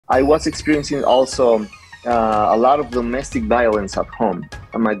I was experiencing also a lot of domestic violence at home.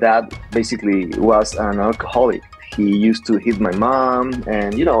 And my dad basically was an alcoholic. He used to hit my mom,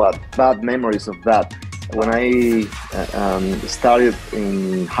 and bad memories of that. When I started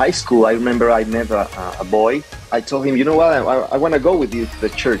in high school, I remember I met a boy. I told him, you know what, I want to go with you to the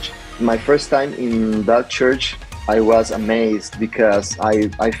church. My first time in that church, I was amazed because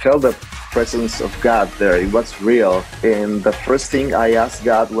I felt the presence of God there. It was real. And the first thing I asked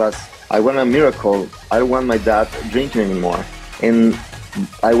God was, I want a miracle. I don't want my dad drinking anymore. And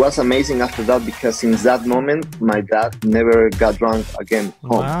I was amazing after that because since that moment, my dad never got drunk again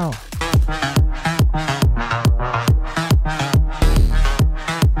home. Wow.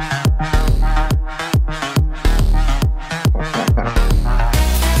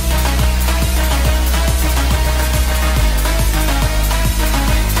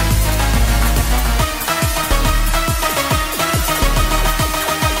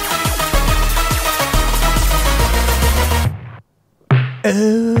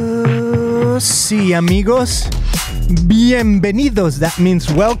 Sí, amigos. Bienvenidos. That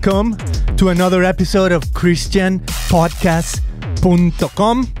means welcome to another episode of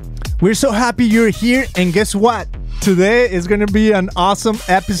ChristianPodcast.com. We're so happy you're here. And guess what? Today is going to be an awesome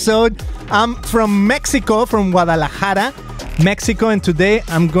episode. I'm from Mexico, from Guadalajara, Mexico. And today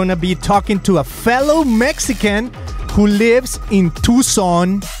I'm going to be talking to a fellow Mexican who lives in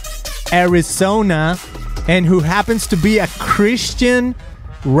Tucson, Arizona, and who happens to be a Christian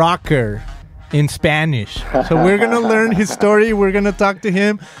rocker in Spanish. So we're going to learn his story. We're going to talk to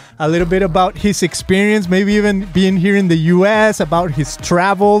him a little bit about his experience, maybe even being here in the US, about his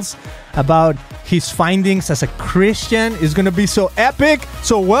travels, about his findings as a Christian. It's going to be so epic.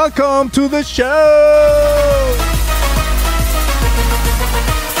 So welcome to the show.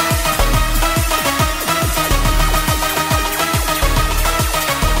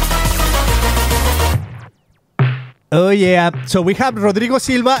 Oh, yeah. So we have Rodrigo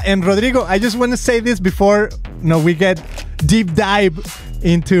Silva. And Rodrigo, I just want to say this before we get deep dive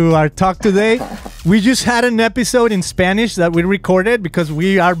into our talk today. We just had an episode in Spanish that we recorded because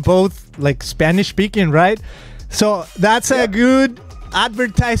we are both like Spanish speaking, right? So that's a good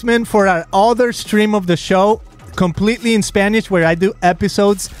advertisement for our other stream of the show, completely in Spanish, where I do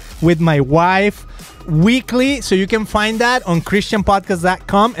episodes with my wife weekly. So you can find that on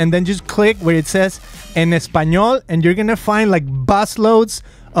ChristianPodcast.com and then just click where it says En Español, and you're gonna find like busloads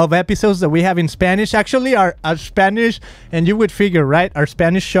of episodes that we have in Spanish. Actually, our Spanish, and you would figure, right? Our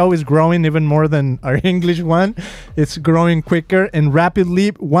Spanish show is growing even more than our English one. It's growing quicker and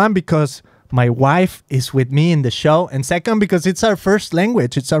rapidly. One, because my wife is with me in the show, and second, because it's our first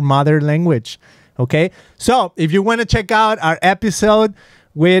language. It's our mother language. Okay? So if you want to check out our episode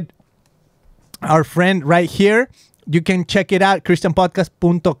with our friend right here, you can check it out,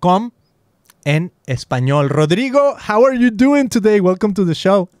 ChristianPodcast.com. En español. Rodrigo, how are you doing today? Welcome to the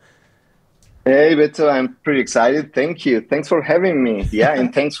show. Hey, Beto, I'm pretty excited. Thank you. Thanks for having me. Yeah,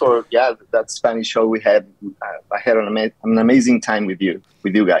 and thanks for that Spanish show we had. I had an amazing time with you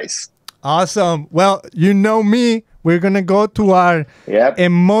guys. Awesome. Well, you know me. We're going to go to our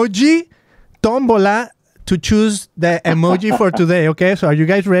emoji tombola to choose the emoji for today. Okay, so are you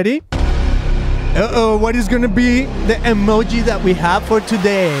guys ready? Uh-oh, what is going to be the emoji that we have for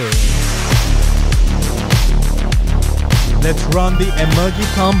today? Let's run the emoji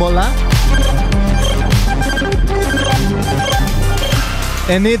tombola.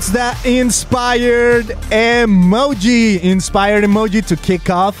 And it's the inspired emoji. Inspired emoji to kick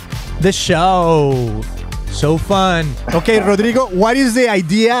off the show. So fun. Okay, Rodrigo, what is the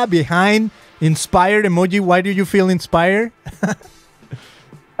idea behind inspired emoji? Why do you feel inspired?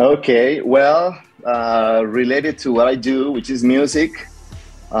 Okay, well, related to what I do, which is music.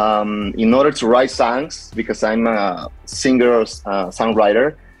 In order to write songs, because I'm a singer or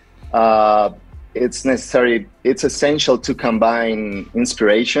songwriter, it's essential to combine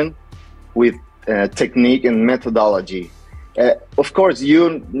inspiration with technique and methodology. Of course,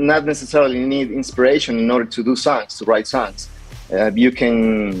 you not necessarily need inspiration in order to do songs, to write songs. You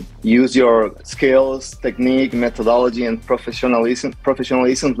can use your skills, technique, methodology, and professionalism,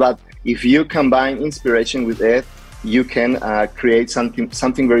 but if you combine inspiration with it, you can create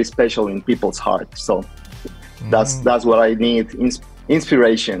something very special in people's hearts. So that's what I need,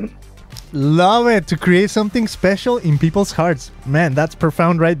 inspiration. Love it, to create something special in people's hearts. Man, that's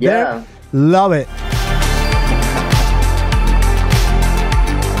profound right there. Love it.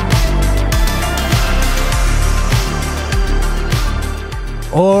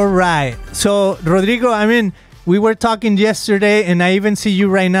 All right. So, Rodrigo, I mean, we were talking yesterday, and I even see you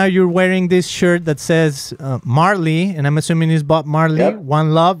right now. You're wearing this shirt that says Marley, and I'm assuming it's Bob Marley. Yep.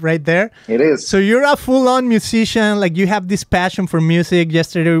 One Love, right there. It is. So you're a full-on musician. Like, you have this passion for music.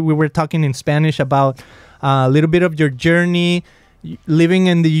 Yesterday we were talking in Spanish about a little bit of your journey living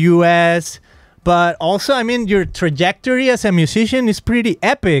in the U.S., but also, I mean, your trajectory as a musician is pretty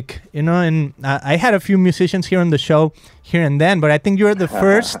epic, you know. And I had a few musicians here on the show here and then, but I think you're the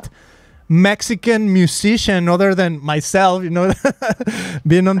first Mexican musician, other than myself, you know,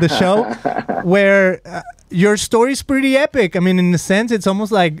 being on the show, where your story is pretty epic. I mean, in a sense, it's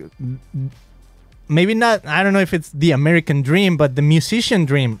almost like, maybe not, I don't know if it's the American dream, but the musician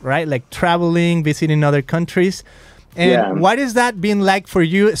dream, right? Like traveling, visiting other countries. And what is that been like for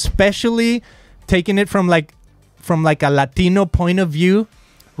you, especially taking it from like a Latino point of view,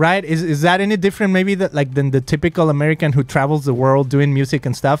 right? Is that any different maybe than the typical American who travels the world doing music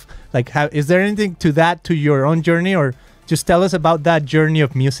and stuff? Like, is there anything to your own journey, or just tell us about that journey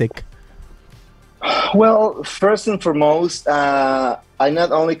of music? Well, first and foremost, I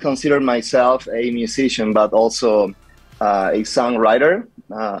not only consider myself a musician, but also a songwriter,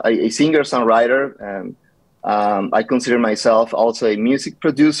 a singer-songwriter. And I consider myself also a music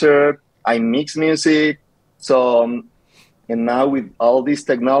producer. I mix music. So, and now with all this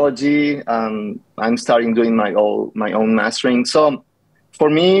technology, I'm starting doing my own mastering. So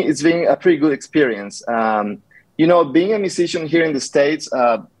for me, it's been a pretty good experience. You know, being a musician here in the States,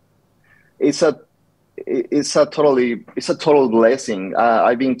 it's a total blessing.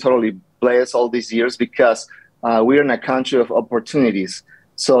 I've been totally blessed all these years because we're in a country of opportunities.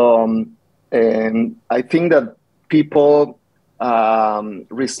 So, and I think that people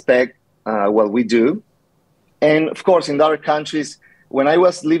respect what we do. And of course, in other countries, when I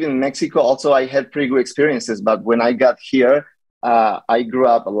was living in Mexico, also I had pretty good experiences. But when I got here, I grew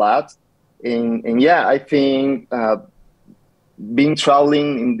up a lot. And yeah, I think being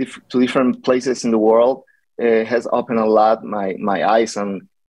traveling to different places in the world has opened a lot my eyes and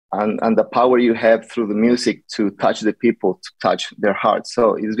the power you have through the music to touch the people, to touch their hearts.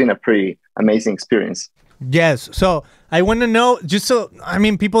 So it's been a pretty amazing experience. Yes. So I want to know, I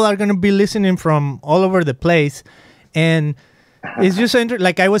mean, people are going to be listening from all over the place. And it's just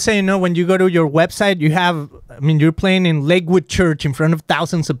like I was saying, you know, when you go to your website, you're playing in Lakewood Church in front of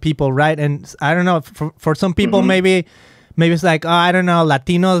thousands of people, right? And I don't know, for some people, maybe it's like, oh, I don't know,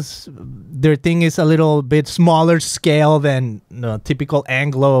 Latinos, their thing is a little bit smaller scale than typical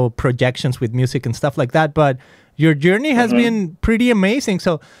Anglo projections with music and stuff like that. But your journey has been pretty amazing.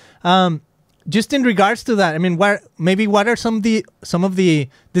 So, just in regards to that, I mean, what are some of the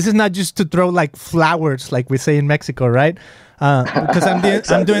this is not just to throw like flowers like we say in Mexico, right? Because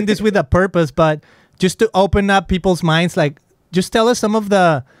I'm doing this with a purpose, but just to open up people's minds, like, just tell us some of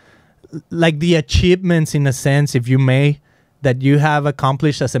the achievements, in a sense, if you may, that you have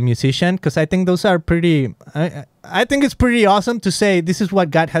accomplished as a musician, because I think those are pretty, I think it's pretty awesome to say this is what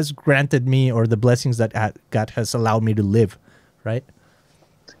God has granted me, or the blessings that God has allowed me to live, right?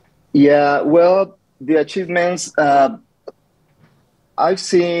 Yeah, well, the achievements, I've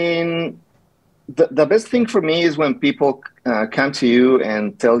seen, the best thing for me is when people come to you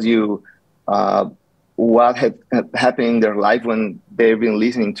and tell you what had happened in their life when they've been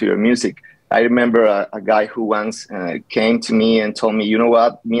listening to your music. I remember a guy who once came to me and told me, you know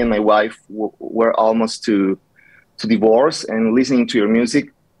what, me and my wife were almost to divorce, and listening to your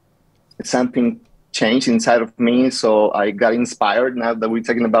music, something changed inside of me. So I got inspired. Now that we're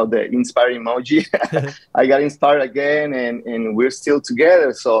talking about the inspired emoji, I got inspired again, and we're still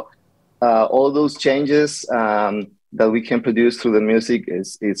together. So all those changes that we can produce through the music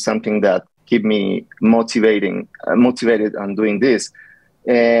is something that keep me motivated on doing this.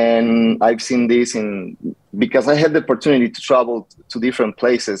 And I've seen this because I had the opportunity to travel to different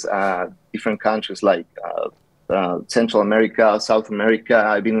places, different countries like Central America, South America.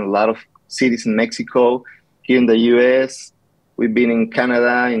 I've been in a lot of cities in Mexico, here in the US. We've been in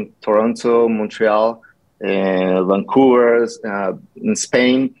Canada, in Toronto, Montreal, Vancouver, in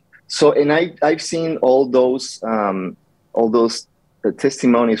Spain. So, and I've seen all those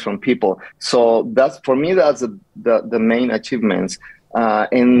testimonies from people. So that's, for me, that's the main achievements.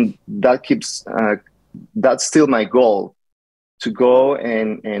 And that keeps, that's still my goal, to go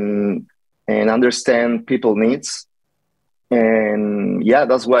and understand people's needs. And yeah,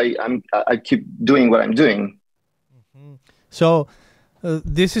 that's why I keep doing what I'm doing. Mm-hmm. So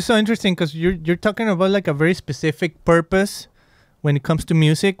this is so interesting, because you're talking about like a very specific purpose when it comes to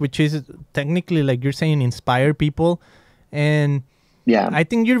music, which is technically, like you're saying, inspire people. And Yeah. I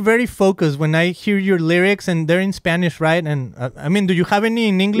think you're very focused when I hear your lyrics, and they're in Spanish, right? And I mean, do you have any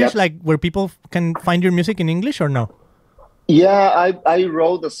in English, Yep. like where people can find your music in English, or no? Yeah, I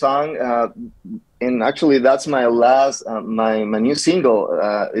wrote the song, and actually that's my last my new single.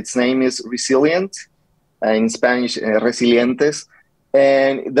 Its name is Resilient, in Spanish, Resilientes,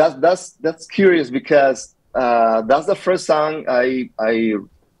 and that's curious because that's the first song I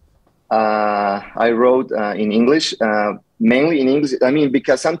wrote in English, mainly in English. I mean,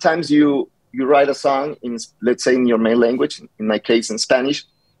 because sometimes you write a song in, let's say, in your main language, in my case in Spanish,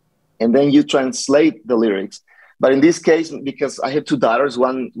 and then you translate the lyrics. But in this case, because I have two daughters,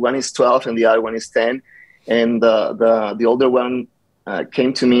 one is 12 and the other one is 10, and the older one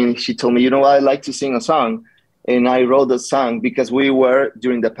came to me and she told me, you know, I like to sing a song, and I wrote the song because we were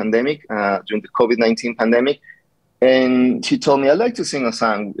during the pandemic, during the COVID-19 pandemic, and she told me, I like to sing a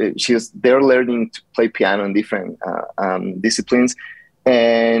song. They're learning to play piano in different disciplines,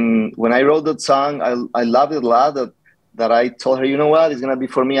 and when I wrote that song, I loved it a lot. That I told her, you know what, it's going to be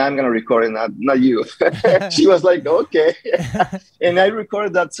for me. I'm going to record it, not you. She was like, okay. And I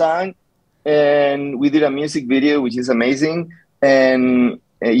recorded that song, and we did a music video, which is amazing. And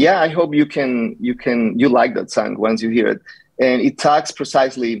yeah, I hope you like that song once you hear it. And it talks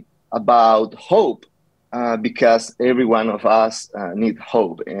precisely about hope, because every one of us need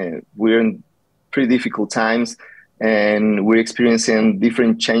hope. And we're in pretty difficult times, and we're experiencing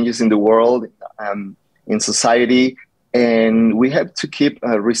different changes in the world, in society. And we have to keep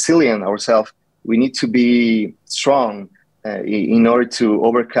resilient ourselves. We need to be strong in order to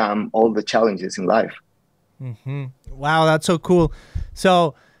overcome all the challenges in life. Mm-hmm. Wow, that's so cool.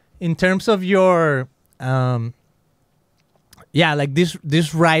 So, in terms of your, like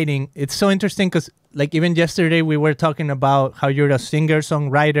this writing, it's so interesting because, like, even yesterday we were talking about how you're a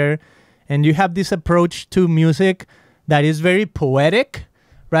singer-songwriter, and you have this approach to music that is very poetic.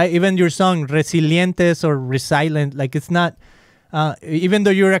 Right, even your song "Resilientes" or "Resilient," like it's not. Even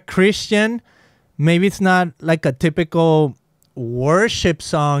though you're a Christian, maybe it's not like a typical worship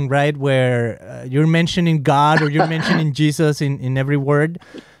song, right? Where you're mentioning God or you're mentioning Jesus in every word.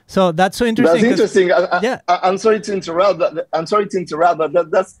 So that's so interesting. That's interesting. I'm sorry to interrupt.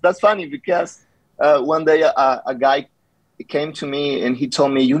 But that's funny because one day a guy came to me and he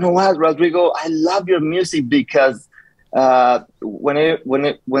told me, you know what, Rodrigo, I love your music because when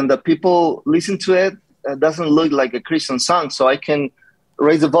the people listen to it, it doesn't look like a Christian song, so I can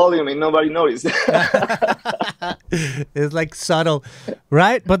raise the volume and nobody notices. It's like subtle,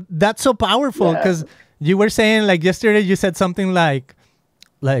 right? But that's so powerful because you were saying, like yesterday, you said something like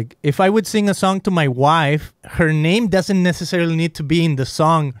if I would sing a song to my wife, her name doesn't necessarily need to be in the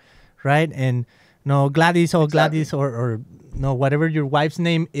song, right? And no, Gladys or Gladys or no, whatever your wife's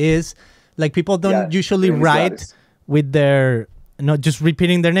name is, like people don't usually write Gladys with their, just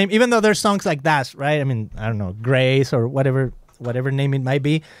repeating their name, even though there's songs like that, right? I mean, I don't know, Grace or whatever name it might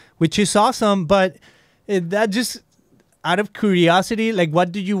be, which is awesome. But that just out of curiosity, like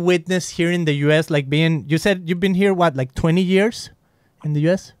what do you witness here in the U.S.? Like you said you've been here, what, like 20 years in the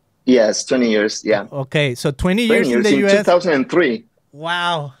U.S.? Yes, 20 years, yeah. Okay, so 20 years in the U.S. 2003.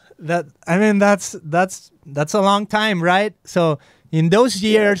 Wow. That's a long time, right? So in those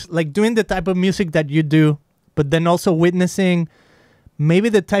years, like doing the type of music that you do, but then also witnessing maybe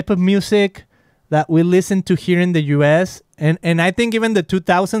the type of music that we listen to here in the U.S. And I think even the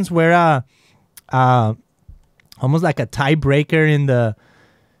 2000s were almost like a tiebreaker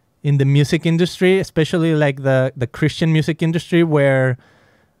in the music industry, especially like the Christian music industry, where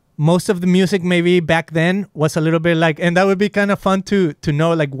most of the music maybe back then was a little bit like, and that would be kind of fun to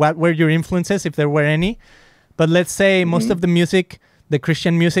know, like what were your influences, if there were any. But let's say most of the music, the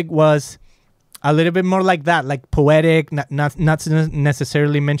Christian music, was a little bit more like that, like poetic, not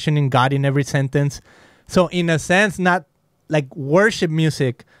necessarily mentioning God in every sentence. So in a sense, not like worship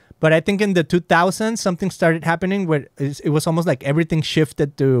music. But I think in the 2000s, something started happening where it was almost like everything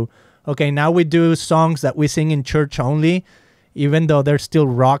shifted to, okay, now we do songs that we sing in church only, even though they're still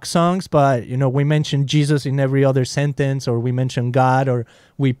rock songs. But, we mention Jesus in every other sentence, or we mention God, or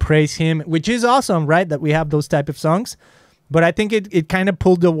we praise him, which is awesome, right? That we have those type of songs. But I think it kind of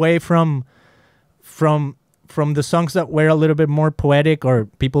pulled away from the songs that were a little bit more poetic, or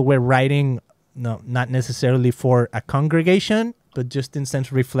people were writing, not necessarily for a congregation, but just in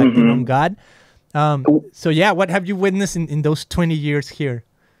sense reflecting on God. So yeah, what have you witnessed in those 20 years here?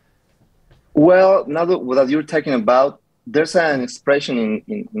 Well, now that you're talking about, there's an expression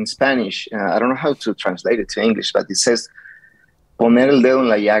in Spanish. I don't know how to translate it to English, but it says poner el dedo en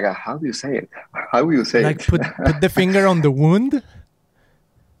la llaga. How do you say it? How will you say like it? put the finger on the wound?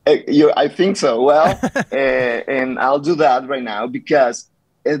 I think so. Well, and I'll do that right now because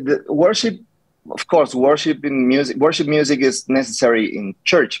the worship, of course, worship music is necessary in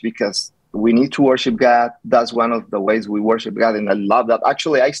church because we need to worship God. That's one of the ways we worship God, and I love that.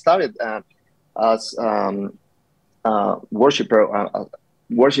 Actually, I started as worshiper,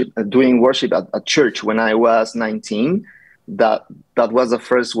 doing worship at church when I was 19. That was the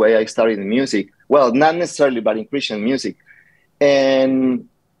first way I started in music. Well, not necessarily, but in Christian music. And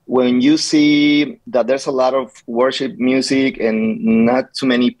when you see that there's a lot of worship music and not too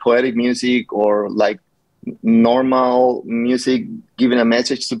many poetic music or like normal music giving a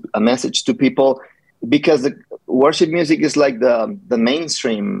message to people, because the worship music is like the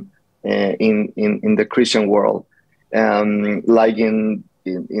mainstream in the Christian world. Like in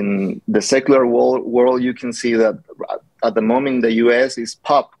the secular world, you can see that at the moment in the US is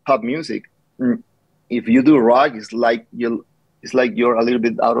pop music. If you do rock, it's like you're a little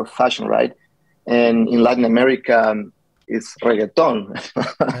bit out of fashion, right? And in Latin America, it's reggaeton.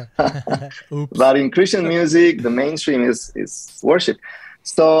 But in Christian music, the mainstream is worship.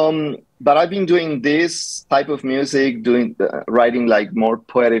 So, but I've been doing this type of music, writing like more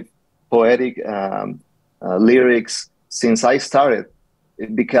poetic lyrics since I started.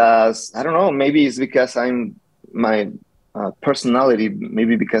 Because I don't know, maybe it's because my personality,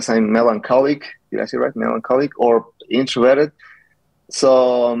 maybe because I'm melancholic. Did I say right? Melancholic or introverted.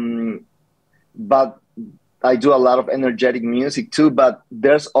 So, but I do a lot of energetic music too, but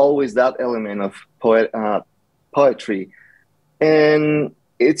there's always that element of poetry. And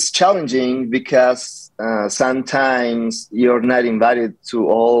it's challenging because sometimes you're not invited to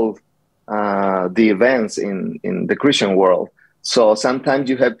all the events in the Christian world. So sometimes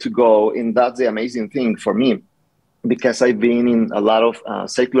you have to go, and that's the amazing thing for me, because I've been in a lot of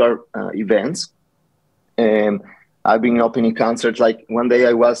secular events. And I've been opening concerts. Like one day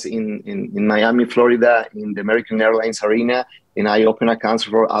I was in Miami, Florida, in the American Airlines Arena, and I opened a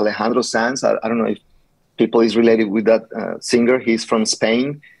concert for Alejandro Sanz. I don't know if people is related with that singer. He's from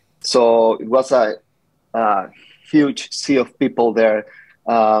Spain. So it was a huge sea of people there.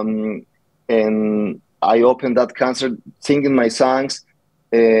 And I opened that concert singing my songs,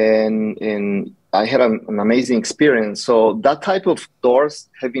 and I had an amazing experience. So that type of doors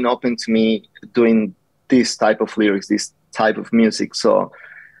have been open to me doing this type of lyrics, this type of music. So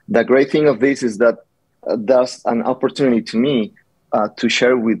the great thing of this is that that's an opportunity to me to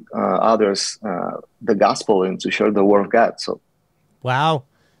share with others the gospel and to share the word of God. So, wow,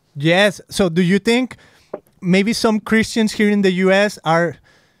 yes. So do you think maybe some Christians here in the U.S. are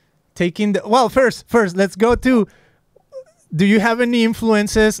taking the, well, first, let's go to, do you have any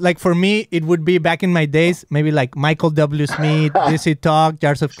influences? Like for me, it would be back in my days, maybe like Michael W. Smith, DC Talk,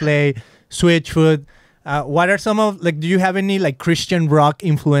 Jars of Clay, Switchfoot. What are some of, like, do you have any like Christian rock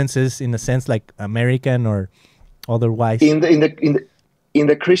influences in a sense, like American or otherwise? In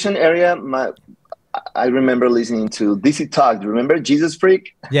the Christian area, I remember listening to DC Talk. Do you remember Jesus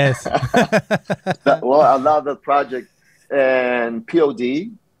Freak? Yes. Well, I love that project. And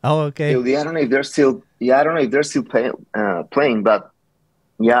POD. Oh, okay. POD, I don't know if they're still. Yeah, I don't know if they're still playing, but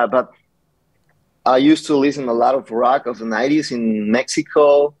yeah. But I used to listen a lot of rock of the '90s in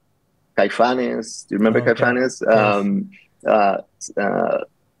Mexico. Caifanes. Do you remember Caifanes? Yes.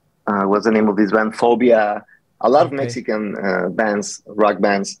 What's the name of this band? Phobia. A lot of Mexican bands, rock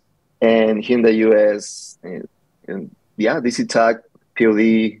bands, and here in the US, and yeah, DC Talk,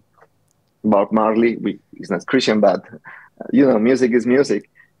 POD, Bob Marley. He's not Christian, but you know, music is music.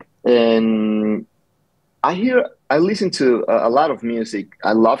 And I listen to a lot of music.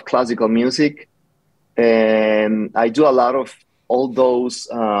 I love classical music, and I do a lot of all those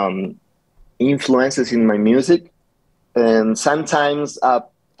influences in my music. And sometimes I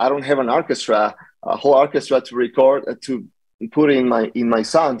don't have a whole orchestra to record to put in my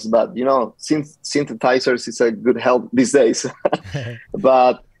songs, but you know, synthesizers is a good help these days.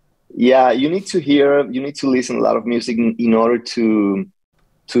 But yeah, you need to listen a lot of music in order to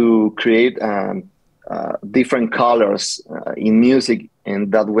create different colors in music,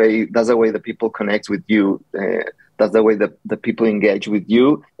 and that's the way that people connect with you. That's the way that the people engage with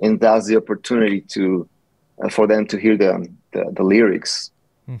you, and that's the opportunity for them to hear the lyrics.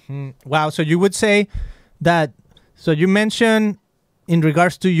 Mm-hmm. Wow! So you would say that? So you mentioned in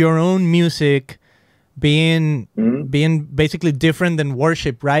regards to your own music being basically different than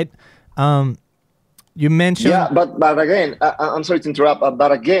worship, right? You mentioned, yeah, but again, I'm sorry to interrupt,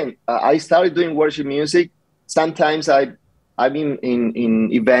 but again, I started doing worship music. Sometimes I've been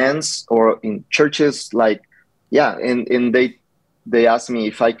in events or in churches, like, yeah, and they asked me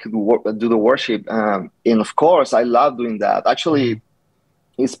if I could do the worship, and of course I love doing that. Actually,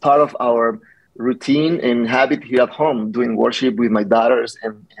 it's part of our routine and habit here at home, doing worship with my daughters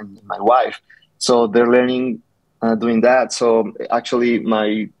and my wife. So they're learning doing that. So actually,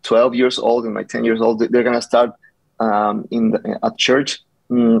 my 12 years old and my 10 years old, they're gonna start at church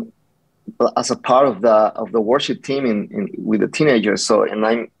as a part of the worship team with the teenagers. So, and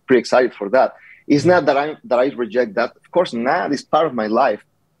I'm pretty excited for that. It's not that I reject that. Of course not. It's part of my life.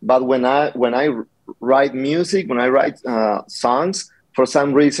 But when I write music, when I write songs, for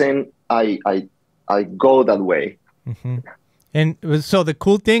some reason I go that way. Mm-hmm. And so the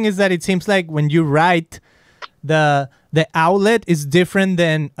cool thing is that it seems like when you write, the outlet is different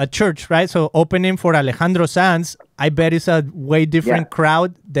than a church, right? So opening for Alejandro Sanz, I bet it's a way different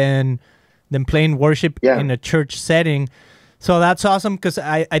crowd than playing worship in a church setting. So that's awesome, because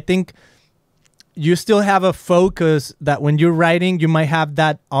I think you still have a focus that when you're writing, you might have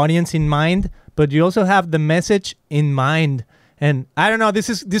that audience in mind, but you also have the message in mind. And I don't know,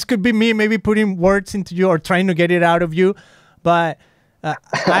 this could be me maybe putting words into you or trying to get it out of you, but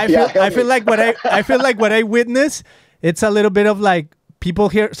I feel like what I witness, it's a little bit of like people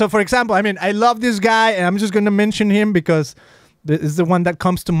here. So for example, I mean, I love this guy, and I'm just going to mention him because this is the one that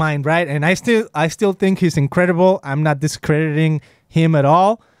comes to mind, right? And I still think he's incredible. I'm not discrediting him at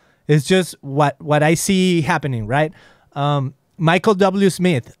all. It's just what I see happening, right? Michael W.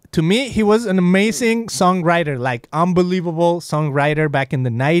 Smith. To me, he was an amazing songwriter, like unbelievable songwriter back in the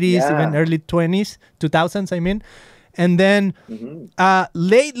 90s, even early 2000s, I mean. And then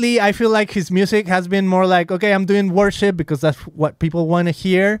lately, I feel like his music has been more like, okay, I'm doing worship because that's what people want to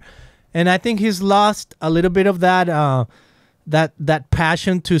hear. And I think he's lost a little bit of that that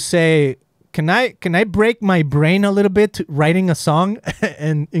passion to say, can I break my brain a little bit to writing a song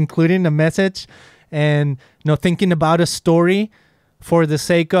and including a message and thinking about a story for the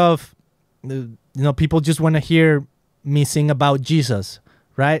sake of people just want to hear me sing about Jesus,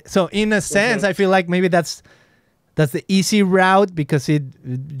 right? So in a sense, I feel like maybe that's the easy route, because you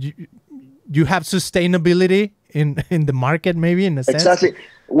have sustainability in the market, maybe, in a sense. Exactly.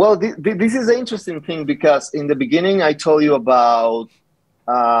 Well, this is an interesting thing, because in the beginning I told you about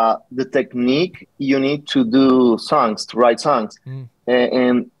the technique you need to do songs, to write songs.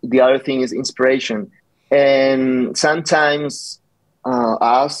 And the other thing is inspiration. And sometimes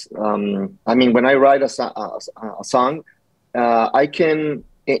I mean, when I write a song, I can,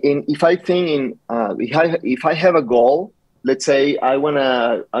 if I have a goal, let's say I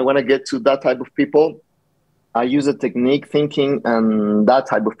wanna get to that type of people, I use a technique thinking and that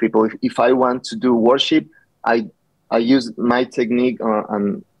type of people. If I want to do worship, I use my technique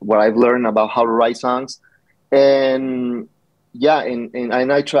and what I've learned about how to write songs, and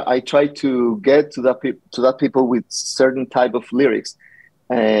I try to get to that people with certain type of lyrics,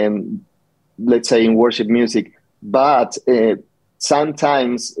 let's say in worship music. But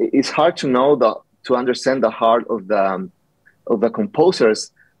sometimes it's hard to understand the heart of the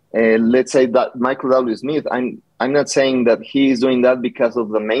composers. Let's say that Michael W. Smith, I'm not saying that he is doing that because of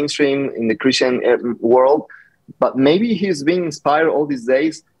the mainstream in the Christian world, but maybe he's being inspired all these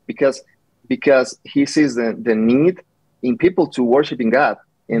days because he sees the need in people to worship in God,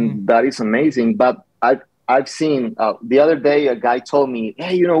 and that is amazing. But I've seen the other day a guy told me,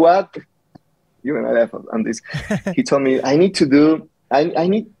 "Hey, you know what? You're gonna laugh on this." He told me, "I need to do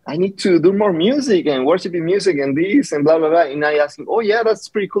more music and worshiping music and this and blah blah blah." And I asked him, "Oh yeah, that's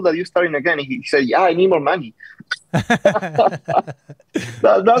pretty cool that you're starting again." And he said, "Yeah, I need more money."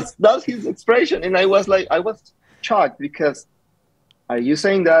 That's his expression, and I was shocked, because are you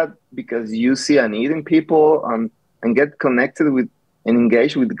saying that because you see a need in people and get connected with and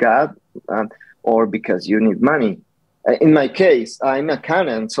engage with God, or because you need money? In my case, I'm an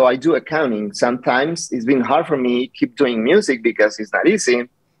accountant, so I do accounting. Sometimes it's been hard for me to keep doing music because it's not easy.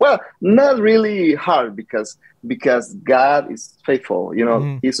 Well, not really hard, because God is faithful.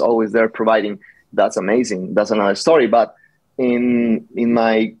 He's always there providing. That's amazing. That's another story. But in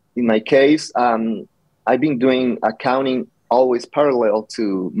my case, I've been doing accounting always parallel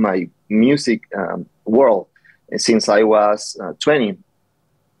to my music world since I was 20.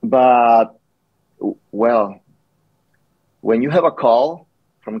 But well, when you have a call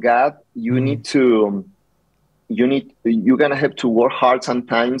from God, you're gonna have to work hard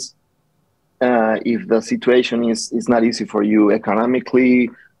sometimes if the situation is not easy for you economically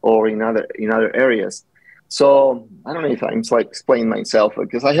or in other areas. So I don't know if I'm explaining myself,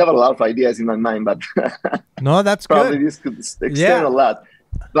 because I have a lot of ideas in my mind, but no, that's probably good. This could extend a lot.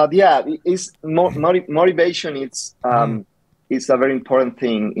 But yeah, it's motivation. It's a very important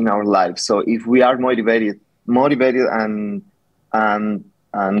thing in our lives. So if we are motivated and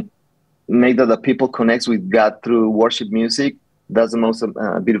make that the people connect with God through worship music, That's the most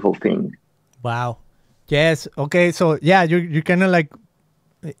beautiful thing. Wow. Yes. Okay. So yeah, you're kind of like,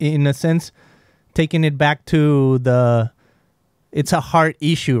 in a sense, taking it back to it's a heart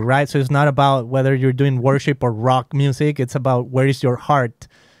issue, right? So it's not about whether you're doing worship or rock music. It's about where is your heart,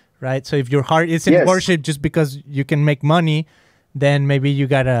 right? So if your heart is in worship just because you can make money, then maybe you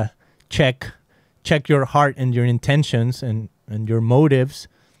gotta check your heart and your intentions and your motives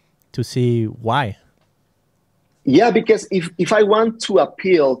to see why. Yeah, because if I want to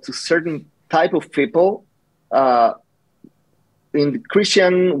appeal to certain type of people, in the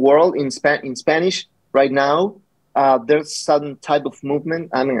Christian world, in Spanish right now, there's some type of movement.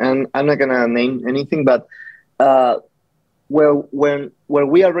 I mean, I'm not gonna name anything, but where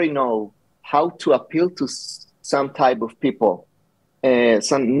we already know how to appeal to some type of people,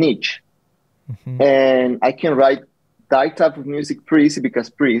 some niche, and I can write that type of music pretty easy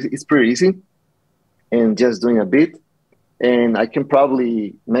because it's pretty easy, and just doing a beat, and I can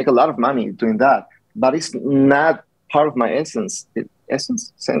probably make a lot of money doing that. But it's not part of my essence.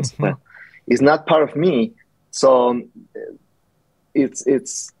 Well, it's not part of me. So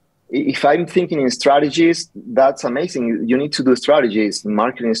it's if I'm thinking in strategies, that's amazing. You need to do strategies,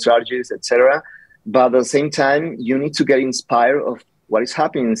 marketing strategies, etc. But at the same time, you need to get inspired of what is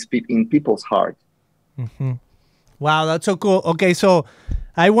happening in people's heart. Wow, that's so cool. Okay, so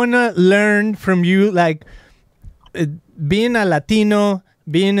I want to learn from you, like, being a Latino,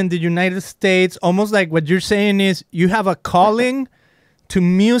 being in the United States, almost like what you're saying is you have a calling to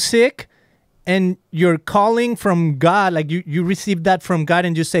music, and you're calling from God. Like you receive that from God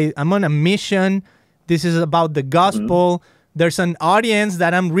and you say, I'm on a mission. This is about the gospel. There's an audience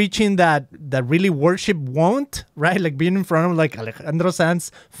that I'm reaching that really worship won't, right? Like being in front of like Alejandro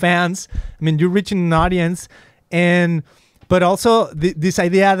Sanz fans. I mean, you're reaching an audience, but also this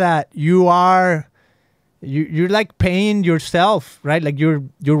idea that you're like paying yourself, right? Like you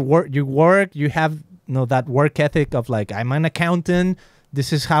work, you have that work ethic of like, I'm an accountant.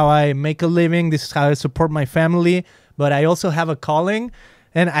 This is how I make a living. This is how I support my family. But I also have a calling,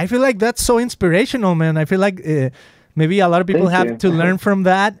 and I feel like that's so inspirational, man. I feel like maybe a lot of people have to learn from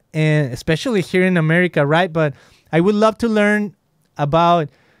that, and especially here in America, right? But I would love to learn about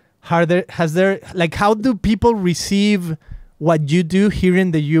how do people receive what you do here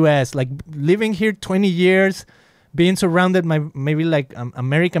in the U.S.? Like living here 20 years, being surrounded by maybe like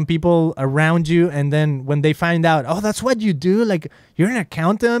American people around you, and then when they find out, oh, that's what you do, like you're an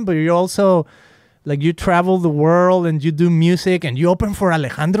accountant, but you're also like you travel the world and you do music and you open for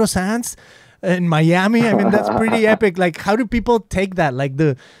Alejandro Sanz in Miami. I mean, that's pretty epic. Like, how do people take that? Like,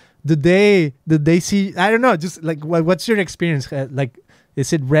 do they see? I don't know. Just like, what's your experience? Like,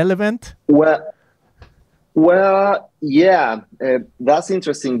 is it relevant? Well, yeah, that's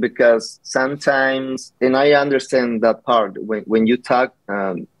interesting because sometimes, and I understand that part, when you talk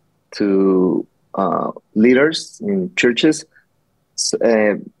to leaders in churches,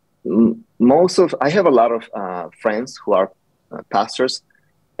 I have a lot of friends who are pastors,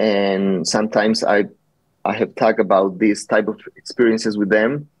 and sometimes I have talked about these type of experiences with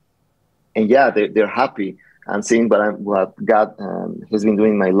them, and yeah, they're happy and seeing what God has been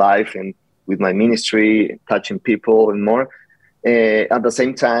doing in my life and with my ministry, touching people and more. At the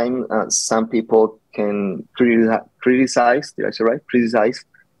same time, some people can criticize, did I say right? Criticize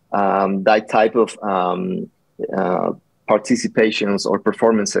that type of participations or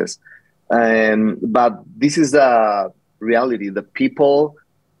performances. But this is the reality. The people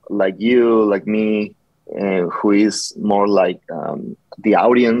like you, like me, who is more like the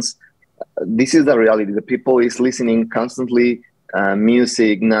audience, this is the reality. The people is listening constantly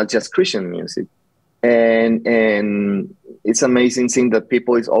music, not just Christian music, and it's amazing seeing that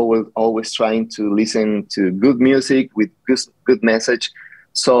people is always trying to listen to good music with good message.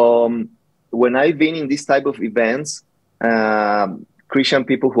 So when I've been in this type of events, Christian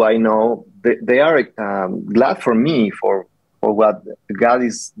people who I know, they are glad for me for what God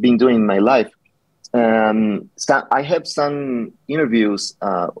is been doing in my life. So I have some interviews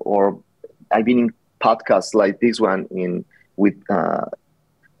or I've been in podcasts like this one with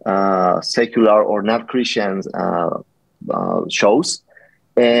secular or not Christians shows,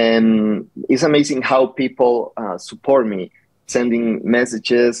 and it's amazing how people support me, sending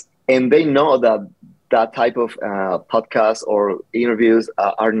messages, and they know that type of podcasts or interviews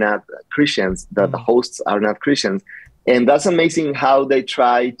are not Christians, that the hosts are not Christians, and that's amazing how they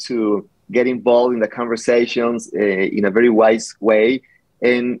try to get involved in the conversations in a very wise way,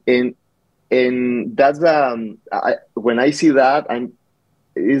 and that's when I see that,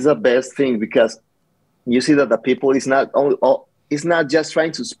 it's the best thing, because you see that the people is not just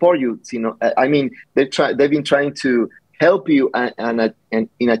trying to support you. I mean, they've been trying to help you and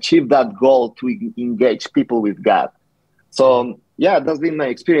achieve that goal to engage people with God. So yeah, that's been my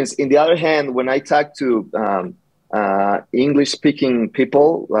experience. In the other hand, when I talk to English-speaking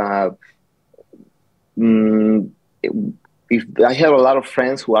people, if I have a lot of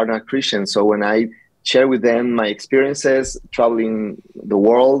friends who are not Christians, so when I share with them my experiences traveling the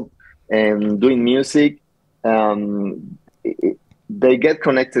world and doing music, they get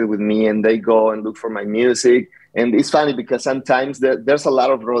connected with me and they go and look for my music. And it's funny because sometimes there's a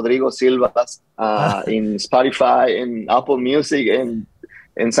lot of Rodrigo Silvas in Spotify and Apple Music,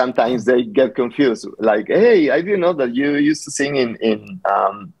 and sometimes they get confused. Like, hey, I didn't know that you used to sing in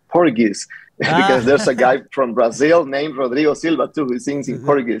Portuguese. Because there's a guy from Brazil named Rodrigo Silva too who sings in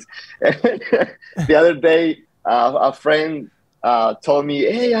Portuguese. The other day, a friend told me,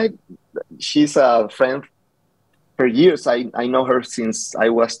 hey, she's a friend for years. I know her since I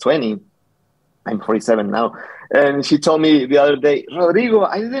was 20. I'm 47 now. And she told me the other day, Rodrigo,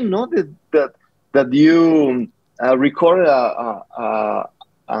 I didn't know that you recorded how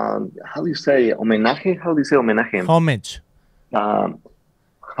do you say homenaje? How do you say homenaje? Homage.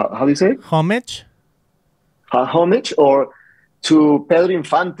 How do you say? Homage? Homage or to Pedro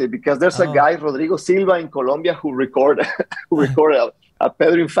Infante, because there's a guy, Rodrigo Silva in Colombia, who recorded a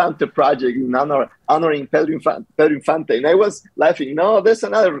Pedro Infante project in honoring Pedro Infante. And I was laughing, no, that's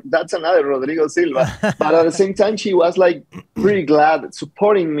another Rodrigo Silva. But at the same time, she was like pretty glad,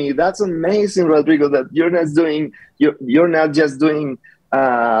 supporting me. That's amazing, Rodrigo, that you're not just doing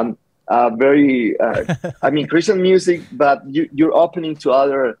very Christian music, but you're opening to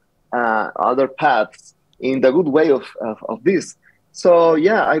other paths in the good way of this. So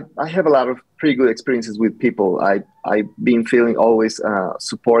yeah, I have a lot of pretty good experiences with people. I've been feeling always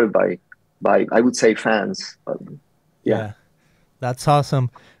supported by I would say fans. But, yeah, that's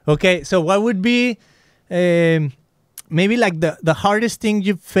awesome. Okay, so what would be maybe like the hardest thing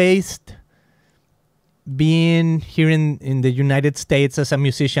you've faced being here in the United States as a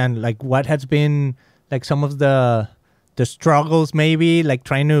musician? Like, what has been like some of the struggles, maybe like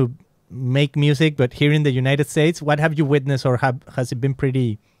trying to make music, but here in the United States, what have you witnessed, or has it been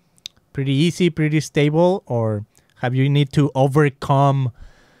pretty easy, pretty stable, or have you need to overcome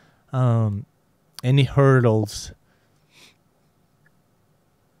any hurdles?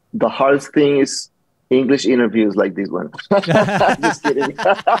 The hardest thing is English interviews like this one. Just kidding.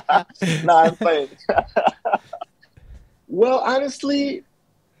 No, I'm playing. Well, honestly,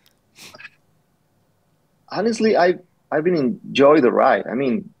 I've been enjoy the ride. I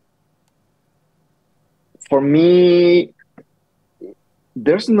mean, for me,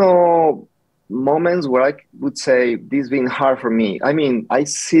 there's no moments where I would say this being hard for me. I mean, I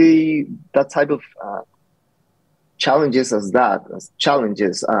see that type of challenges as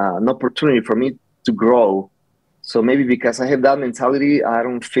challenges, an opportunity for me to grow. So maybe because I have that mentality, I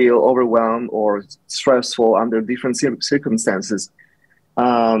don't feel overwhelmed or stressful under different circumstances.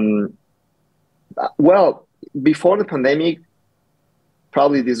 Well, before the pandemic,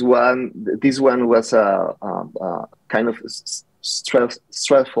 probably this one was a kind of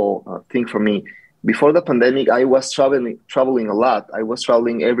stressful thing for me. Before the pandemic, I was traveling a lot. I was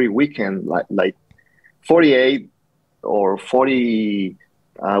traveling every weekend, like 48 or 40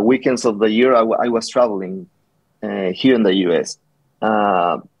 weekends of the year. I was traveling here in the U.S.,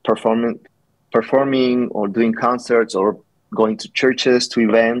 performing or doing concerts or going to churches, to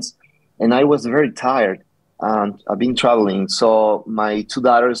events, and I was very tired. I've been traveling, so my two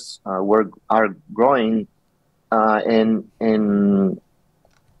daughters are growing, and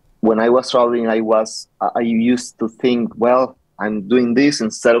when I was traveling, I used to think, well, I'm doing this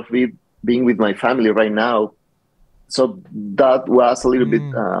instead of being with my family right now. So that was a little bit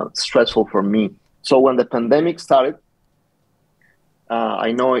stressful for me. So when the pandemic started,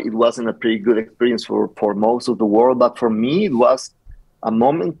 I know it wasn't a pretty good experience for most of the world, but for me, it was a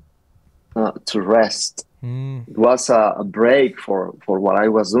moment to rest. It was a break for what I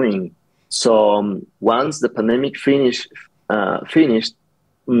was doing. So once the pandemic finished, there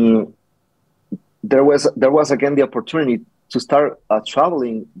was again the opportunity to start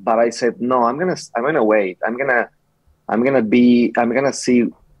traveling. But I said, no, I'm gonna wait. I'm gonna see.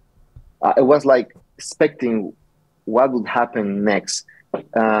 I was like expecting what would happen next.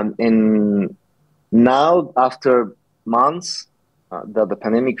 And now, after months that the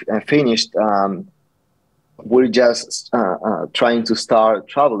pandemic finished, we're just trying to start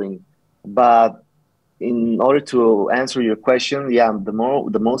traveling. But in order to answer your question, yeah,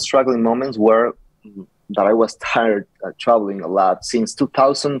 the most struggling moments were that I was tired traveling a lot since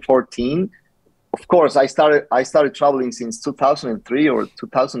 2014. Of course, I started traveling since 2003 or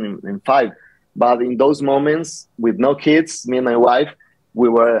 2005, But in those moments with no kids, me and my wife, we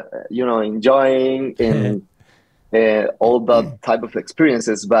were, enjoying and all that type of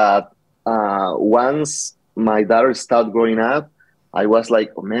experiences. But once my daughter started growing up, I was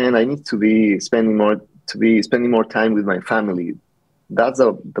like, oh man, I need to be spending more time with my family. That's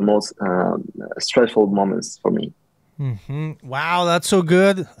the most stressful moments for me. Mm-hmm. Wow, that's so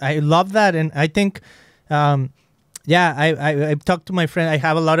good. I love that, and I think, I've talked to my friend. I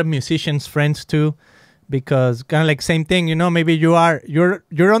have a lot of musicians friends too, because kind of like same thing. Maybe you're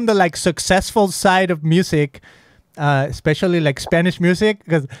on the like successful side of music, especially like Spanish music.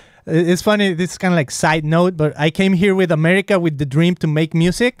 Because it's funny. This is kind of like side note, but I came here with America with the dream to make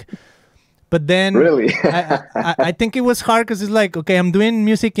music. But then really, I think it was hard because it's like, okay, I'm doing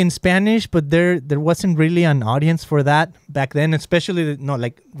music in Spanish, but there wasn't really an audience for that back then, especially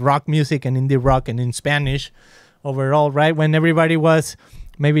like rock music and indie rock and in Spanish overall, right? When everybody was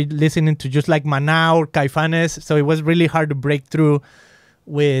maybe listening to just like Maná or Caifanes, so it was really hard to break through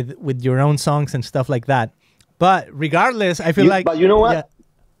with your own songs and stuff like that. But regardless, I feel like... But you know what? Yeah,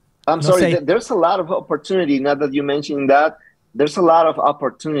 I'm sorry, there's a lot of opportunity, now that you mentioned that. There's a lot of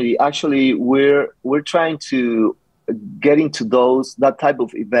opportunity. Actually, we're trying to get into that type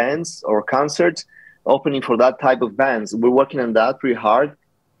of events or concerts, opening for that type of bands. We're working on that pretty hard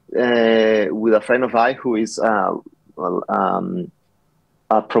with a friend of mine who is a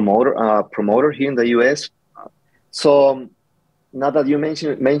promoter here in the U.S. So now that you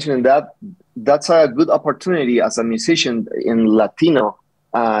mentioning that, that's a good opportunity as a musician in Latino.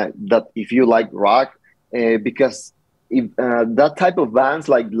 That if you like rock, because that type of bands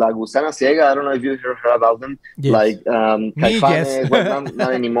like La Gusana Ciega, I don't know if you heard about them, yes. like Caifanes, yes. well,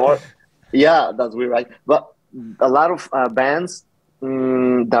 not anymore. Yeah, that's weird, right? But a lot of bands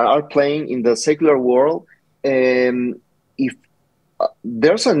that are playing in the secular world, if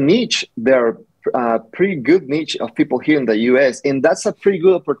there's a niche, there are pretty good niche of people here in the U.S., and that's a pretty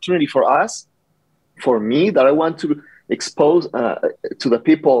good opportunity for us, for me, that I want to expose to the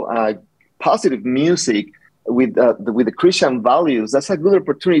people positive music with the Christian values. That's a good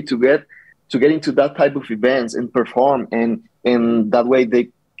opportunity to get into that type of events and perform, and that way they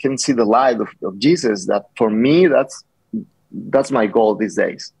can see the light of Jesus. That for me, that's my goal these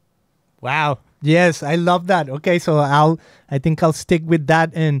days. Wow. Yes, I love that. Okay, so I think I'll stick with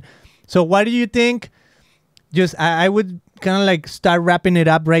that. And so what do you think? Just I would kind of like start wrapping it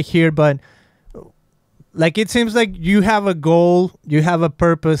up right here, but like it seems like you have a goal, you have a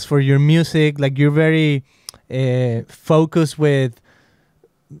purpose for your music, like you're very focused with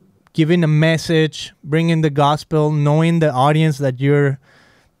giving a message, bringing the gospel, knowing the audience that you're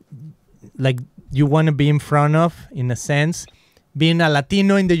like you want to be in front of, in a sense. Being a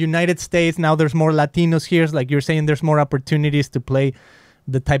Latino in the United States, now there's more Latinos here. Like you're saying, there's more opportunities to play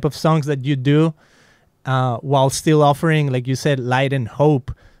the type of songs that you do, while still offering, like you said, light and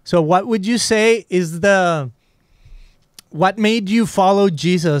hope. So what would you say is what made you follow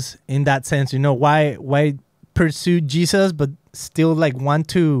Jesus in that sense? Why pursue Jesus, but still like want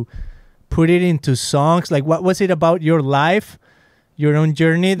to put it into songs? Like what was it about your life, your own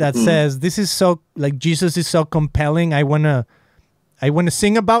journey that says, this is so, like Jesus is so compelling. I want to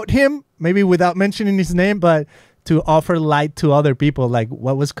sing about him, maybe without mentioning his name, but to offer light to other people. Like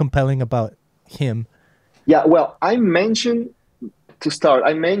what was compelling about him? Yeah, well, I mentioned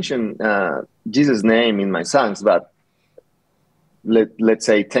Jesus' name in my songs, but let's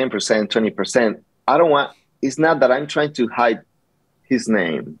say 10%, 20%. It's not that I'm trying to hide his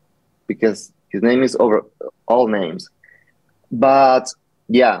name, because his name is over all names. But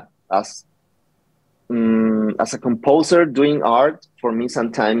yeah, as a composer doing art, for me,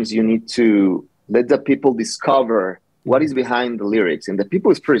 sometimes you need to let the people discover what is behind the lyrics, and the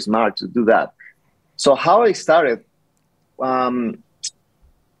people is pretty smart to do that. So how I started, in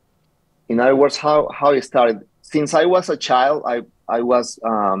other words, how I started, since I was a child, I was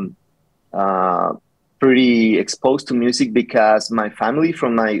pretty exposed to music, because my family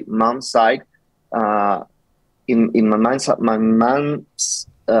from my mom's side, in my mom's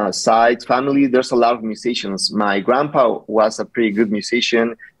side family, there's a lot of musicians. My grandpa was a pretty good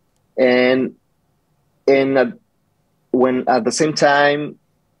musician, and when at the same time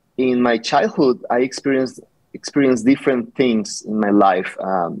in my childhood, I experienced different things in my life.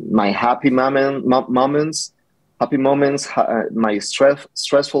 My happy moments, my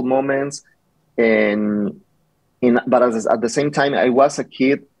stressful moments, but at the same time, I was a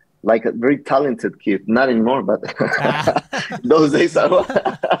kid, like a very talented kid. Not anymore, but those days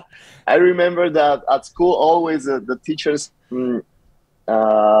I remember that at school, always the teachers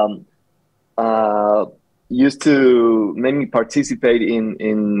used to make me participate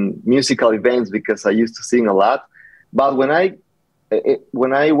in musical events because I used to sing a lot. But when I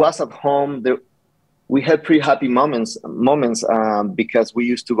was at home, we had pretty happy moments because we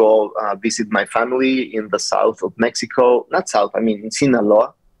used to go visit my family in the south of Mexico. Not south, I mean in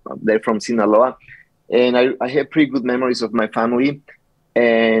Sinaloa. They're from Sinaloa. And I have pretty good memories of my family.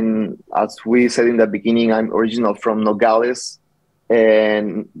 And as we said in the beginning, I'm original from Nogales.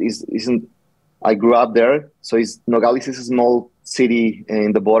 And I grew up there. So Nogales is a small city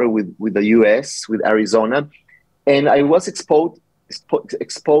in the border with the US, with Arizona. And I was exposed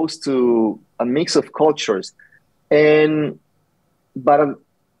to a mix of cultures. But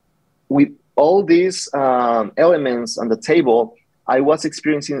with all these elements on the table, I was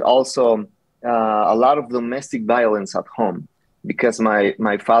experiencing also a lot of domestic violence at home because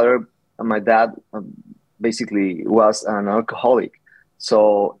my father and my dad basically was an alcoholic.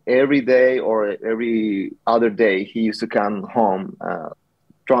 So every day or every other day, he used to come home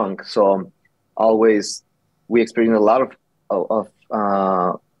drunk. So always we experienced a lot of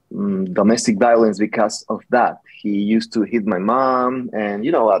domestic violence because of that. He used to hit my mom, and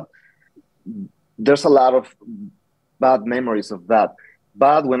there's a lot of bad memories of that.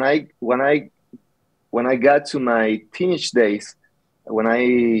 But when I got to my teenage days, when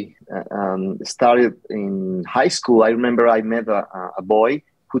I started in high school, I remember I met a boy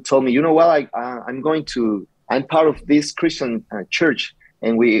who told me, you know what, I'm part of this Christian church.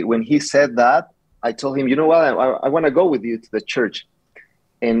 And when he said that, I told him, you know what, I want to go with you to the church.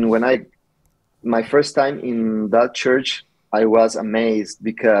 And my first time in that church, I was amazed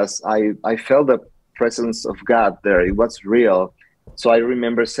because I felt the presence of God there. It was real. So I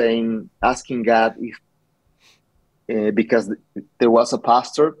remember asking God because there was a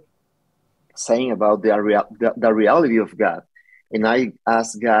pastor saying about the reality of God. And I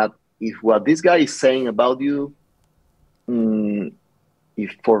asked God, if what this guy is saying about you,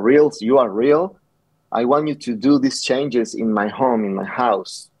 if for real you are real, I want you to do these changes in my home, in my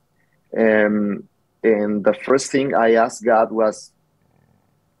house. And the first thing I asked God was,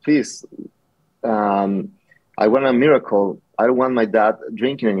 please, I want a miracle. I don't want my dad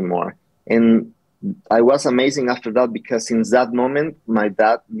drinking anymore. And I was amazing after that because since that moment, my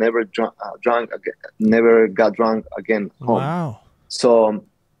dad never never got drunk again home. Wow. So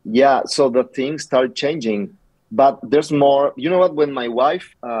so the things started changing. But there's more. You know what? When my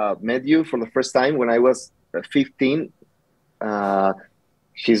wife met you for the first time when I was 15,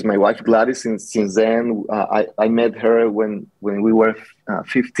 she's my wife Gladys. Since then, I met her when we were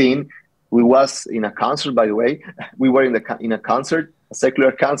 15. We was in a concert, by the way. We were in a concert, a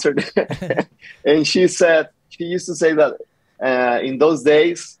secular concert, and she used to say that in those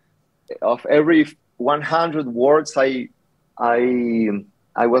days, of every 100 words I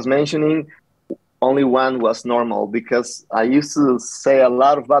was mentioning, only one was normal because I used to say a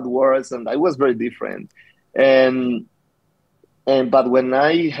lot of bad words, and I was very different. But when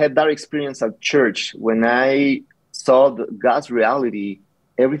I had that experience at church, when I saw God's reality,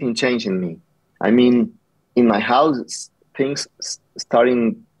 everything changed in me. I mean, in my house, things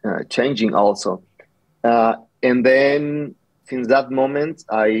starting changing also. And then since that moment,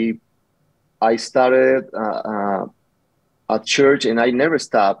 I started at church, and I never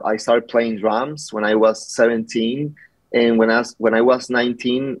stopped. I started playing drums when I was 17. And when I was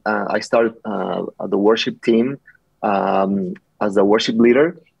 19, I started the worship team as a worship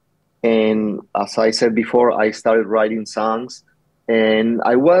leader. And as I said before, I started writing songs. And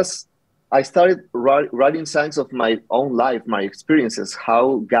I started writing songs of my own life, my experiences,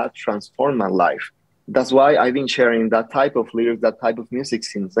 how God transformed my life. That's why I've been sharing that type of lyrics, that type of music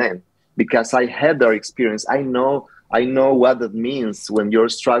since then, because I had that experience. I know what that means when you're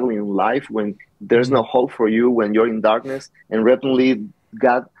struggling in life, when there's no hope for you, when you're in darkness, and rapidly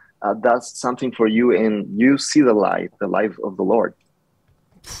God does something for you, and you see the light of the Lord.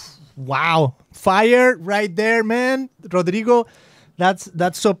 Wow. Fire right there, man. Rodrigo,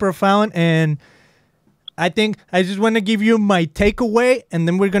 that's so profound. And I think I just want to give you my takeaway, and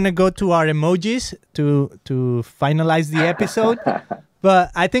then we're going to go to our emojis to finalize the episode.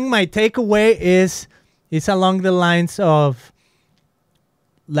 But I think my takeaway is along the lines of,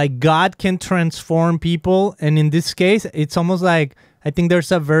 like, God can transform people. And in this case, it's almost like, I think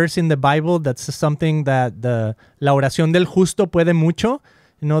there's a verse in the Bible that's something that la oración del justo puede mucho.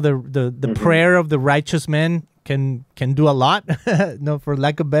 You know, the prayer of the righteous man can do a lot, for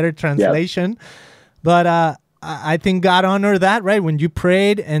lack of better translation. Yeah. But I think God honored that, right? When you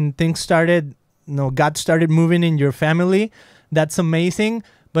prayed and things started, God started moving in your family. That's amazing.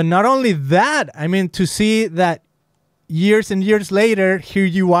 But not only that, I mean, to see that years and years later, here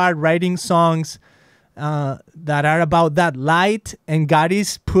you are writing songs that are about that light, and God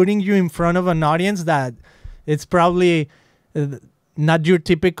is putting you in front of an audience that it's probably not your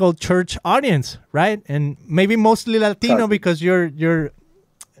typical church audience, right? And maybe mostly Latino, because you're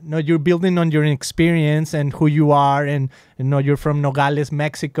building on your experience and who you are, and you're from Nogales,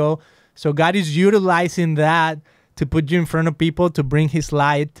 Mexico. So God is utilizing that to put you in front of people, to bring His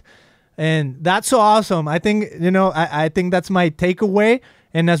light. And that's so awesome. I think, I think that's my takeaway.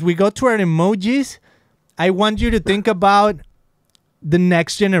 And as we go to our emojis, I want you to think about the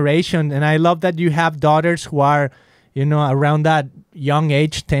next generation. And I love that you have daughters who are, around that young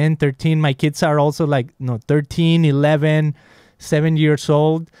age, 10, 13. My kids are also 13, 11, 7 years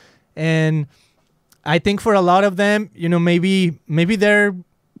old. And I think for a lot of them, maybe they're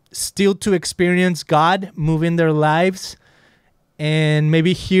still to experience God move in their lives, and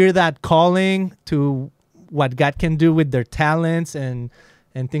maybe hear that calling to what God can do with their talents and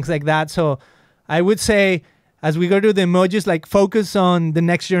things like that. So I would say, as we go to the emojis, focus on the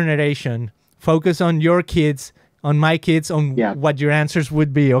next generation, focus on your kids, on my kids, on what your answers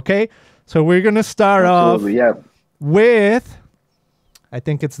would be. Okay. So we're going to start off with, I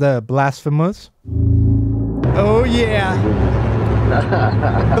think it's the blasphemous. Oh yeah.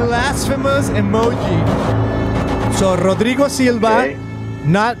 Blasphemous emoji. So Rodrigo Silva,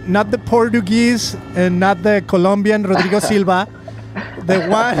 not the Portuguese and not the Colombian Rodrigo Silva, the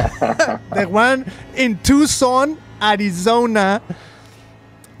one in Tucson, Arizona.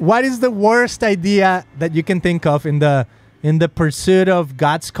 What is the worst idea that you can think of in the pursuit of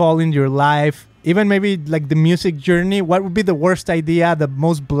God's call in your life? Even maybe the music journey. What would be the worst idea, the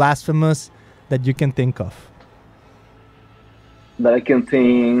most blasphemous that you can think of? That I can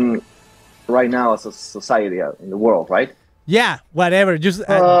think right now as a society in the world, right? Yeah, whatever. Just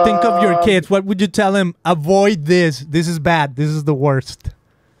think of your kids. What would you tell them? Avoid this. This is bad. This is the worst.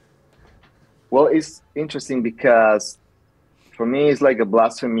 Well, it's interesting because for me, it's like a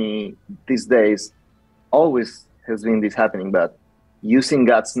blasphemy these days. Always has been this happening, but using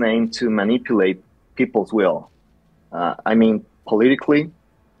God's name to manipulate people's will. Politically,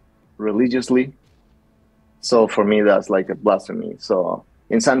 religiously. So for me, that's like a blasphemy. So,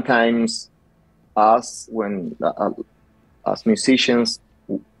 and sometimes us, as musicians,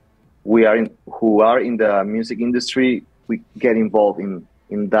 who are in the music industry, we get involved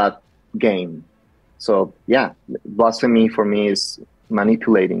in that game. So yeah, blasphemy for me is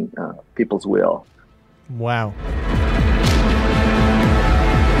manipulating people's will. Wow.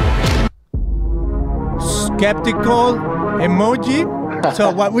 Skeptical emoji.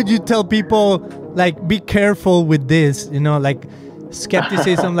 So what would you tell people, be careful with this,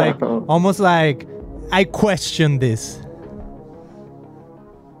 skepticism, almost I question this.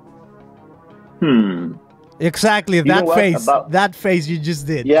 Exactly, that face you just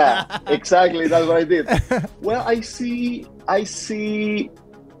did. Yeah, exactly, that's what I did. Well, I see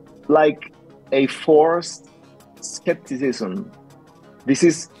a forced skepticism.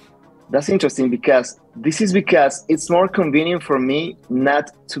 That's interesting because it's more convenient for me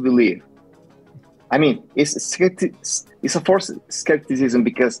not to believe. It's a forced skepticism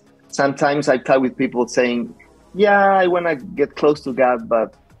because sometimes I talk with people saying, yeah, I want to get close to God,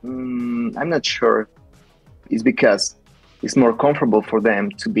 but I'm not sure. It's because it's more comfortable for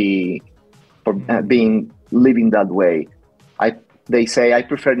them to be living that way. They say, I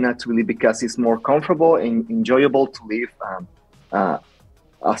prefer not to believe because it's more comfortable and enjoyable to live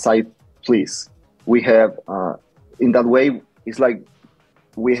as I please. We have, in that way, it's like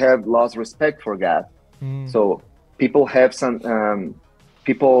we have lost respect for God. So people have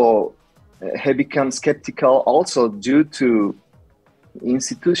become skeptical also due to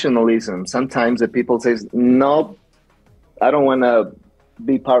institutionalism. Sometimes the people say, no, I don't want to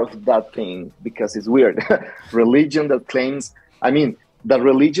be part of that thing because it's weird. Religion that claims, the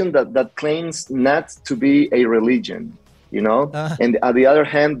religion that claims not to be a religion, and on the other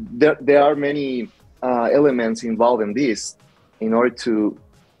hand, there are many elements involved in this in order to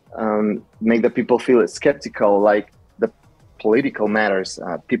make the people feel skeptical, like the political matters.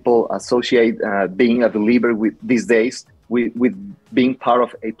 People associate being a believer these days with being part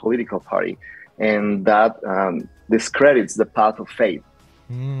of a political party, and that discredits the path of faith.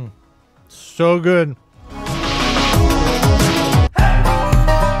 So good.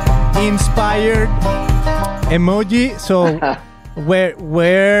 Inspired emoji. So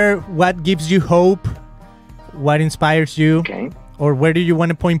what gives you hope? What inspires you? Okay. Or where do you want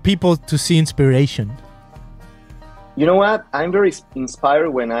to point people to see inspiration? You know what? I'm very inspired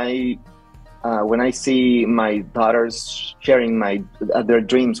when I see my daughters sharing their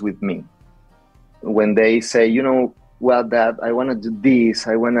dreams with me. When they say, well, Dad, I want to do this.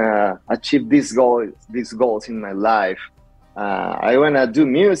 I want to achieve these goals in my life. I want to do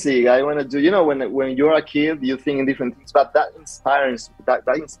music. I want to do, when you're a kid, you think in different things, but that inspires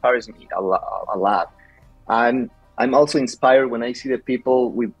me a lot. I'm also inspired when I see the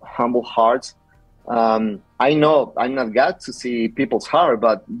people with humble hearts. I know I'm not God to see people's heart,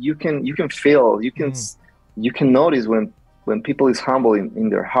 but you can feel, you can notice when people is humble in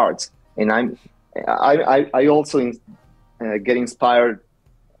their hearts. And I also get inspired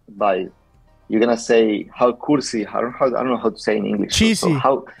by, you're gonna say how cursi, I don't know how to say in English. Cheesy.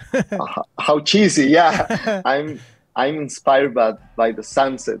 So how cheesy, yeah. I'm inspired by the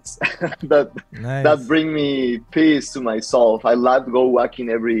sunsets that bring me peace to my soul. I love to go walking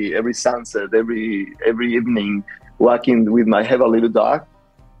every sunset, every evening, walking with my have a little dog,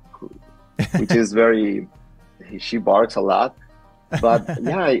 which is she barks a lot. But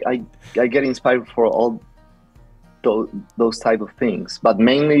yeah, I get inspired for all those type of things. But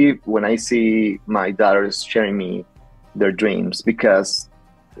mainly when I see my daughters sharing me their dreams, because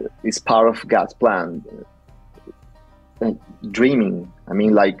it's part of God's plan. Dreaming, I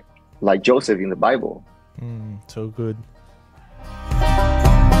mean, like Joseph in the Bible. So good.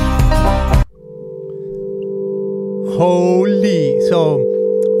 Holy. So,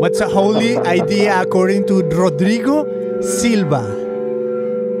 what's a holy idea according to Rodrigo Silva?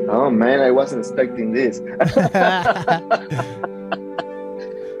 Oh man, I wasn't expecting this.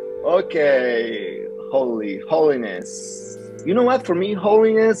 Okay, holiness. You know what? For me,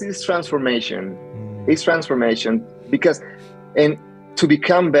 holiness is transformation. It's transformation, because to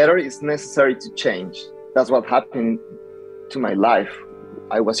become better, it's necessary to change. That's what happened to my life.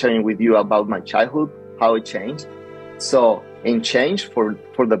 I was sharing with you about my childhood, how it changed. So, and change for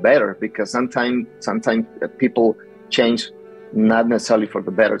the better, because sometimes people change not necessarily for the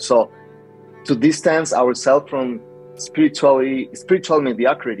better. So to distance ourselves from spiritual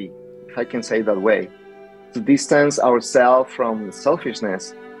mediocrity, if I can say it that way, to distance ourselves from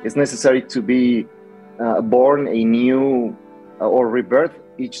selfishness, it's necessary to be born a new or rebirth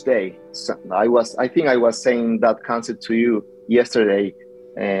each day. So I think I was saying that concept to you yesterday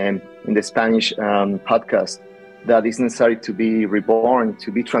in the Spanish podcast, that it's necessary to be reborn,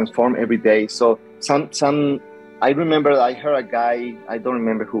 to be transformed every day. So I remember I heard a guy, I don't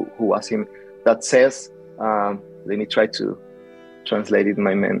remember who was him, that says, let me try to translate it in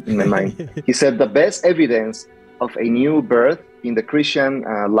my mind. He said, the best evidence of a new birth in the Christian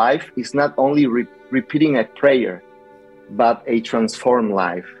life is not only repeating a prayer, but a transformed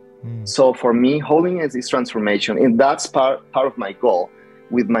life. So for me, holiness is transformation. And that's part of my goal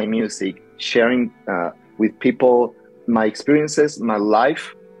with my music, sharing with people my experiences, my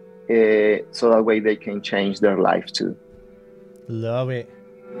life, so that way they can change their life too. Love it.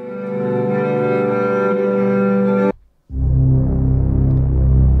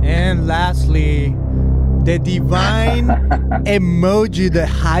 And lastly, the divine emoji, the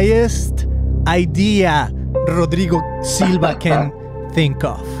highest idea Rodrigo Silva can think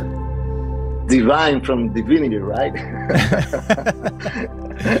of. Divine from divinity, right?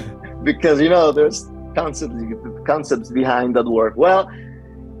 Because there's concepts behind that word. Well,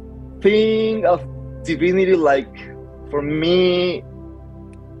 think of divinity, like, for me,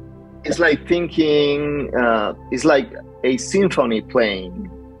 it's like thinking, it's like a symphony playing,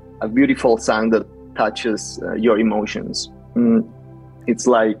 a beautiful song that touches your emotions. It's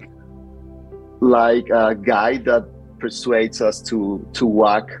like a guide that persuades us to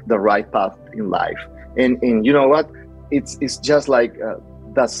walk the right path in life. And you know what? It's just like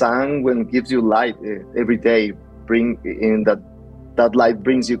that song when it gives you light every day. Bring in that light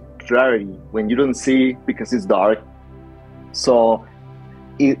brings you clarity when you don't see because it's dark. So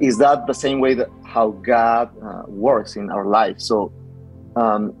is that the same way that how God works in our life? So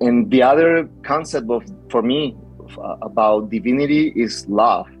and the other concept for me about divinity is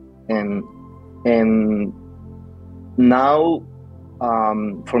love, and now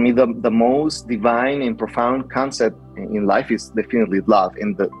for me the most divine and profound concept in life is definitely love,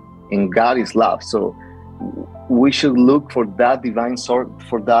 and God is love. So we should look for that divine source,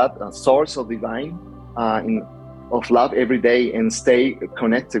 source of divine of love every day, and stay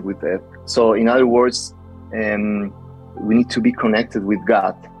connected with it. So in other words, we need to be connected with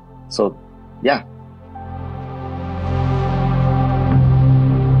God. So yeah.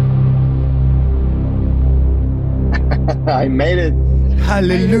 I made it.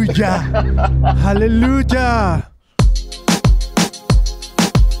 Hallelujah. Hallelujah.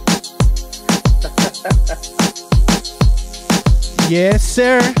 Yes,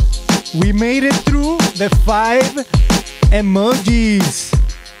 sir. We made it through the 5 emojis.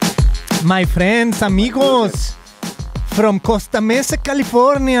 My friends, amigos, from Costa Mesa,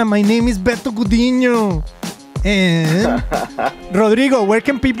 California. My name is Beto Gudino. And Rodrigo, where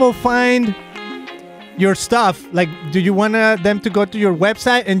can people find your stuff? Like, do you want them to go to your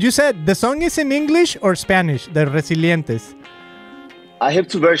website? And you said the song is in English or Spanish, the Resilientes? I have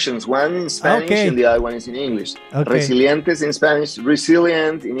two versions, one in Spanish and the other one is in English. Okay. Resilientes in Spanish,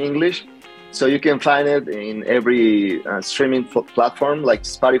 Resilient in English. So you can find it in every streaming platform like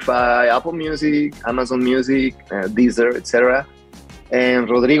Spotify, Apple Music, Amazon Music, Deezer, etc. And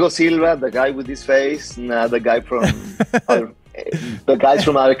Rodrigo Silva, the guy with this face, not the guy from the guys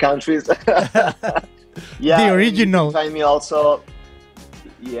from other countries. Yeah, the original. You can find me also.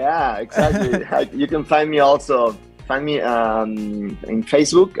 Yeah, exactly. You can find me also. Find me in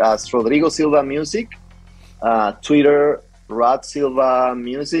Facebook as Rodrigo Silva Music, Twitter Rod Silva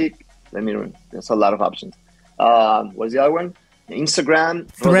Music. There's a lot of options. What's the other one? Instagram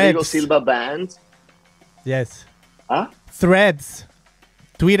Threads. Rodrigo Silva Band. Yes. Huh? Threads.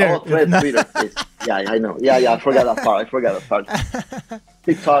 Twitter. Oh, Threads, Twitter. Yes. Yeah, I know. Yeah, I forgot that part.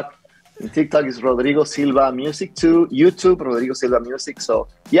 TikTok. And TikTok is Rodrigo Silva Music too. YouTube, Rodrigo Silva Music. So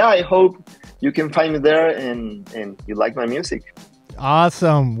yeah, I hope you can find me there and you like my music.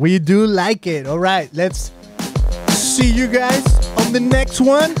 Awesome. We do like it. All right. Let's see you guys on the next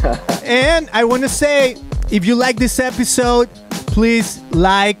one. And I want to say, if you like this episode, please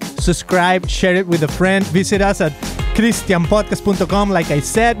like, subscribe, share it with a friend. Visit us at ChristianPodcast.com. Like I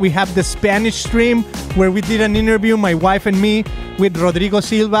said, we have the Spanish stream where we did an interview, my wife and me, with Rodrigo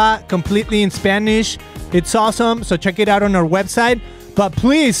Silva, completely in Spanish. It's awesome. So check it out on our website. But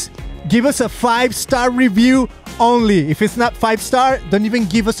please give us a 5-star review only. If it's not 5-star, don't even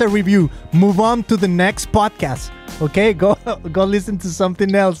give us a review. Move on to the next podcast. Okay, go listen to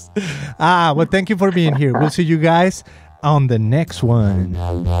something else. Well, thank you for being here. We'll see you guys on the next one.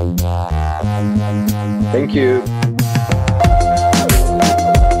 Thank you.